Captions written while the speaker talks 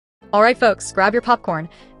Alright folks, grab your popcorn,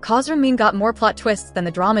 cause Ren Min got more plot twists than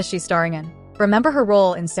the dramas she's starring in. Remember her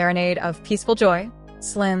role in Serenade of Peaceful Joy?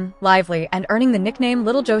 Slim, lively, and earning the nickname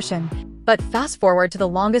Little Joshin. But fast forward to The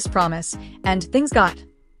Longest Promise, and things got…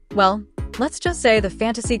 well, let's just say the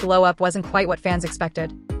fantasy glow-up wasn't quite what fans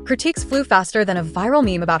expected. Critiques flew faster than a viral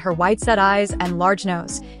meme about her wide-set eyes and large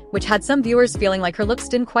nose, which had some viewers feeling like her looks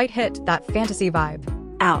didn't quite hit that fantasy vibe.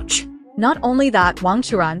 Ouch. Not only that, Wang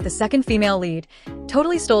Churan, the second female lead,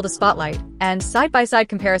 totally stole the spotlight, and side-by-side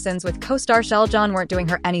comparisons with co-star Shao Zhan weren't doing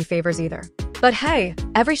her any favors either. But hey,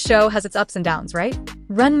 every show has its ups and downs, right?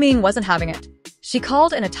 Ren Min wasn't having it. She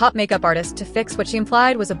called in a top makeup artist to fix what she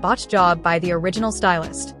implied was a botched job by the original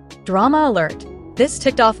stylist. Drama alert. This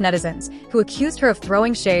ticked off netizens, who accused her of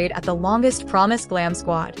throwing shade at the Longest Promise glam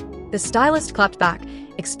squad. The stylist clapped back,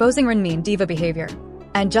 exposing Ren Min diva behavior.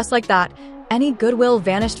 And just like that, any goodwill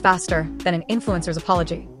vanished faster than an influencer's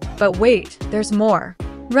apology. But wait, there's more.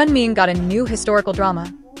 Ren Min got a new historical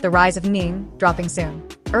drama, The Rise of Ning, dropping soon.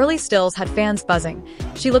 Early stills had fans buzzing.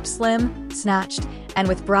 She looked slim, snatched, and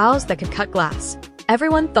with brows that could cut glass.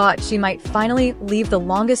 Everyone thought she might finally leave the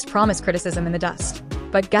Longest Promise criticism in the dust.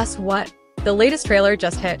 But guess what? The latest trailer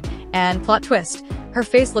just hit, and plot twist, her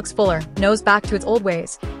face looks fuller, nose back to its old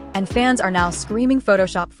ways, and fans are now screaming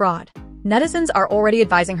Photoshop fraud. Netizens are already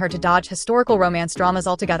advising her to dodge historical romance dramas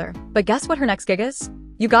altogether. But guess what her next gig is?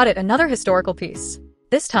 You got it, another historical piece.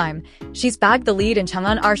 This time, she's bagged the lead in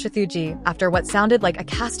Chang'an Arshathuji after what sounded like a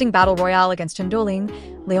casting battle royale against Chen Doling,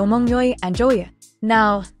 Liu Mongyue, and Zhou Ye.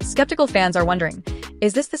 Now, skeptical fans are wondering,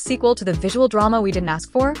 is this the sequel to the visual drama we didn't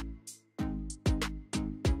ask for?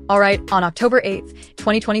 Alright, on October 8th,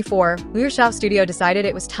 2024, Lu Yuxiao Studio decided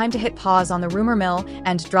it was time to hit pause on the rumor mill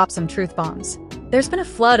and drop some truth bombs. There's been a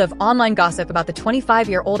flood of online gossip about the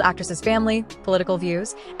 25-year-old actress's family, political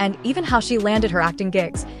views, and even how she landed her acting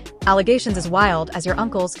gigs. Allegations as wild as your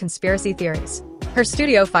uncle's conspiracy theories. Her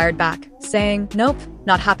studio fired back, saying, nope,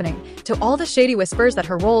 not happening, to all the shady whispers that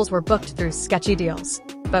her roles were booked through sketchy deals.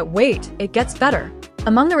 But wait, it gets better.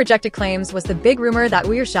 Among the rejected claims was the big rumor that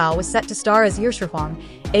Lu Yuxiao was set to star as Ye Shihuang,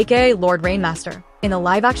 aka Lord Rainmaster, in the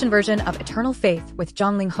live-action version of Eternal Faith with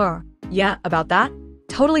Zhang Linghe. Yeah, about that?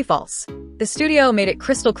 Totally false. The studio made it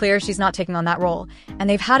crystal clear she's not taking on that role, and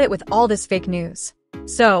they've had it with all this fake news.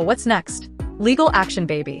 So, what's next? Legal action,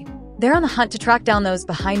 baby. They're on the hunt to track down those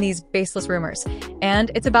behind these baseless rumors, and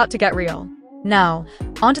it's about to get real. Now,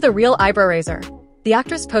 onto the real eyebrow raiser. The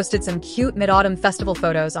actress posted some cute mid-autumn festival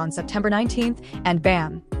photos on September 19th, and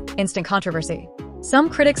bam, instant controversy. Some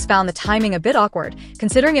critics found the timing a bit awkward,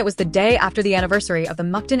 considering it was the day after the anniversary of the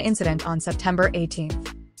Mukden incident on September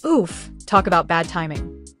 18th. Oof, talk about bad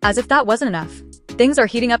timing. As if that wasn't enough, things are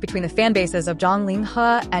heating up between the fan bases of Zhang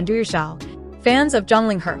Linghe and Lu Yuxiao. Fans of Zhang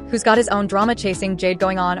Linghe, who's got his own drama-chasing jade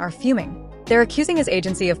going on, are fuming. They're accusing his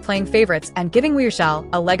agency of playing favorites and giving Lu Yuxiao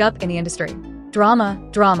a leg up in the industry. Drama,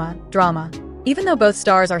 drama, drama. Even though both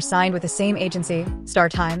stars are signed with the same agency, Star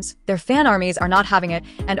Times, their fan armies are not having it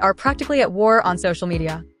and are practically at war on social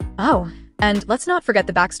media. Oh, and let's not forget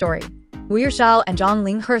the backstory. Lu Yuxiao and Zhang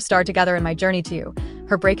Linghe starred together in My Journey to You,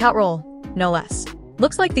 her breakout role, no less.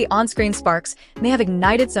 Looks like the on-screen sparks may have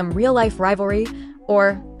ignited some real-life rivalry,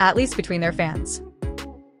 or at least between their fans.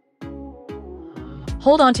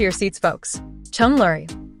 Hold on to your seats, folks. Cheng Lei,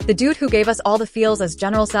 the dude who gave us all the feels as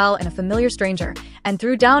General Sal in A Familiar Stranger and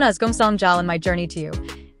threw down as Gong Jun in My Journey to You,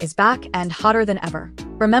 is back and hotter than ever.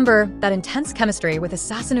 Remember that intense chemistry with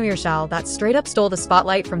assassin Lu Yuxiao that straight up stole the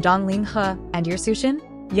spotlight from Zhang Linghe and Ye Shihuang?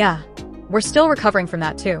 Yeah, we're still recovering from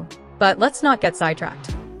that too. But let's not get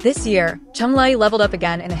sidetracked. This year, Cheng Lei leveled up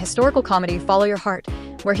again in the historical comedy Follow Your Heart,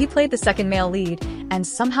 where he played the second male lead and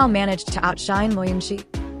somehow managed to outshine Lu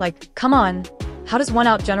Yuxiao. Like, come on, how does one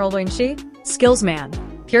out General Lu Yuxiao? Skills, man.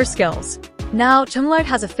 Pure skills. Now, Cheng Lei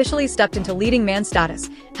has officially stepped into leading man status,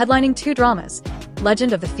 headlining two dramas,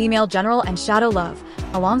 Legend of the Female General and Shadow Love,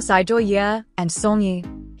 alongside Zhou Ye and Song Yi.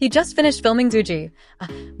 He just finished filming Zuji, a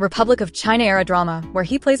Republic of China-era drama where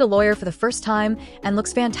he plays a lawyer for the first time and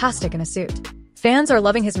looks fantastic in a suit. Fans are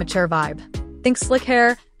loving his mature vibe. Think slick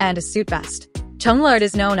hair and a suit vest. Cheng Lei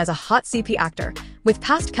is known as a hot CP actor, with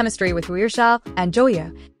past chemistry with Lu Yuxiao and Zhou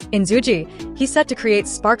Ye. In Zuji, he's set to create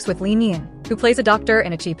sparks with Lin Yun, who plays a doctor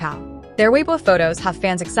in a chi pao. Their Weibo photos have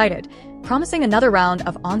fans excited, promising another round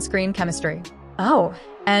of on-screen chemistry. Oh,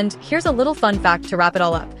 and here's a little fun fact to wrap it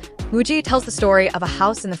all up. Wuji tells the story of a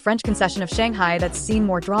house in the French concession of Shanghai that's seen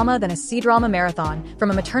more drama than a C-drama marathon,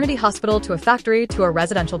 from a maternity hospital to a factory to a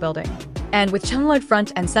residential building. And with Cheng Lei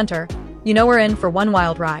front and center, you know we're in for one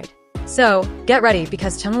wild ride. So, get ready,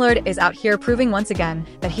 because Cheng Lei is out here proving once again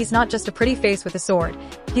that he's not just a pretty face with a sword.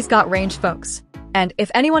 He's got range, folks. And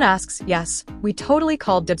if anyone asks, yes, we totally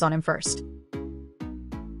called dibs on him first.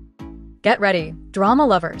 Get ready, drama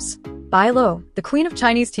lovers. Bai Lu, the queen of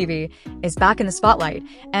Chinese TV, is back in the spotlight,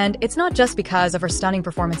 and it's not just because of her stunning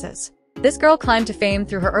performances. This girl climbed to fame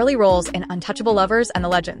through her early roles in Untouchable Lovers and The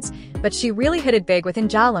Legends, but she really hit it big within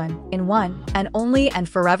Zhou Lun in One and Only and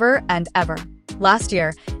Forever and Ever. Last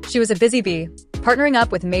year, she was a busy bee, partnering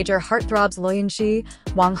up with major heartthrobs Lu Yuxiao,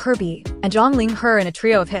 Wang Hebi, and Zhang Linghe in a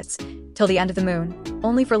trio of hits, Till the End of the Moon,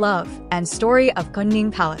 Only for Love, and Story of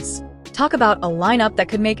Gunning Palace. Talk about a lineup that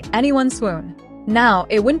could make anyone swoon. Now,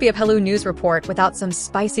 it wouldn't be a Pelu news report without some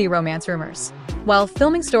spicy romance rumors. While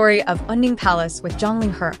filming Story of Gunning Palace with Zhang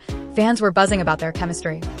Linghe, fans were buzzing about their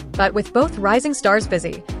chemistry. But with both rising stars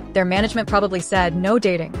busy, their management probably said no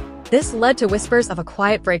dating. This led to whispers of a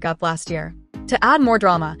quiet breakup last year. To add more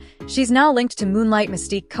drama, she's now linked to Moonlight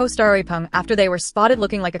Mystique co-star Ipeng after they were spotted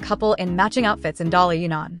looking like a couple in matching outfits in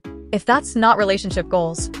Dailynet-CN. If that's not relationship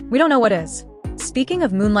goals, we don't know what is. Speaking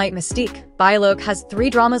of Moonlight Mystique, Bai Lu has 3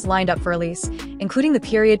 dramas lined up for release, including the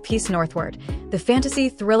period piece Northward, the fantasy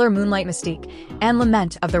thriller Moonlight Mystique, and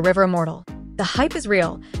Lament of the River Immortal. The hype is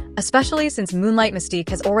real, especially since Moonlight Mystique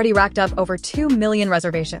has already racked up over 2 million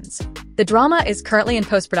reservations. The drama is currently in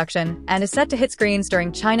post-production and is set to hit screens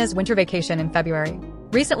during China's winter vacation in February.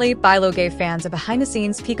 Recently, Bai Lu gave fans a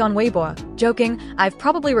behind-the-scenes peek on Weibo, joking, "I've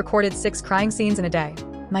probably recorded 6 crying scenes in a day.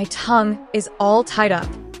 My tongue is all tied up."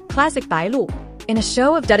 Classic Bai Lu. In a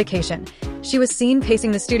show of dedication, she was seen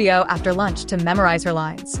pacing the studio after lunch to memorize her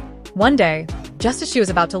lines. One day, just as she was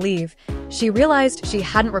about to leave, she realized she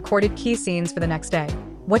hadn't recorded key scenes for the next day.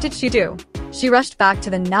 What did she do? She rushed back to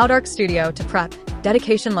the now dark studio to prep,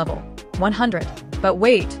 dedication level 100. But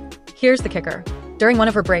wait, here's the kicker. During one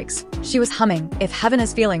of her breaks, she was humming If Heaven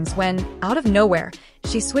Has Feelings when, out of nowhere,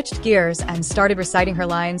 she switched gears and started reciting her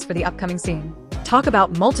lines for the upcoming scene. Talk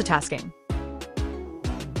about multitasking.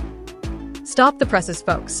 Stop the presses,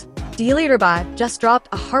 folks. Dilraba just dropped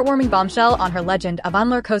a heartwarming bombshell on her Legend of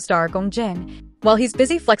Unravel co-star Gong Jun. While he's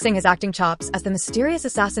busy flexing his acting chops as the mysterious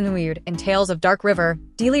assassin Lu Yun in Tales of Dark River,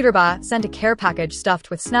 Dilraba sent a care package stuffed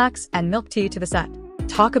with snacks and milk tea to the set.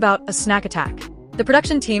 Talk about a snack attack. The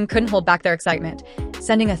production team couldn't hold back their excitement,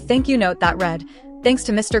 sending a thank you note that read, "Thanks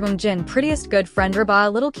to Mr. Gong Jun, prettiest good friend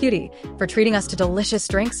Raba, little cutie, for treating us to delicious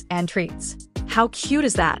drinks and treats." How cute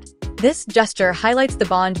is that? This gesture highlights the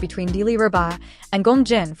bond between Dilraba and Gong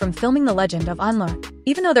Jun from filming The Legend of Unravel.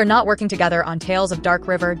 Even though they're not working together on Tales of Dark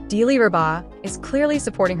River, Dilraba is clearly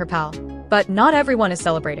supporting her pal. But not everyone is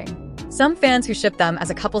celebrating. Some fans who ship them as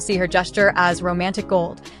a couple see her gesture as romantic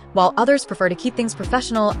gold, while others prefer to keep things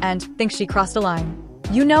professional and think she crossed a line.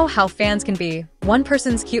 You know how fans can be. One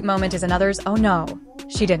person's cute moment is another's "oh no,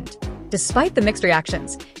 she didn't." Despite the mixed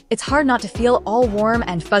reactions, it's hard not to feel all warm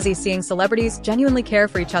and fuzzy seeing celebrities genuinely care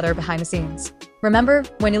for each other behind the scenes. Remember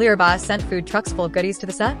when Dilraba sent food trucks full of goodies to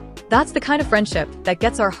the set? That's the kind of friendship that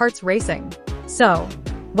gets our hearts racing. So,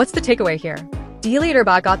 what's the takeaway here?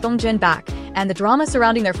 Dilraba got Gong Jun back, and the drama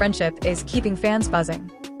surrounding their friendship is keeping fans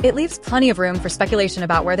buzzing. It leaves plenty of room for speculation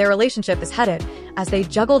about where their relationship is headed as they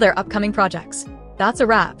juggle their upcoming projects. That's a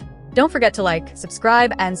wrap. Don't forget to like,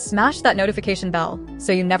 subscribe, and smash that notification bell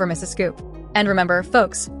so you never miss a scoop. And remember,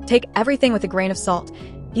 folks, take everything with a grain of salt,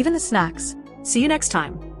 even the snacks. See you next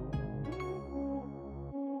time.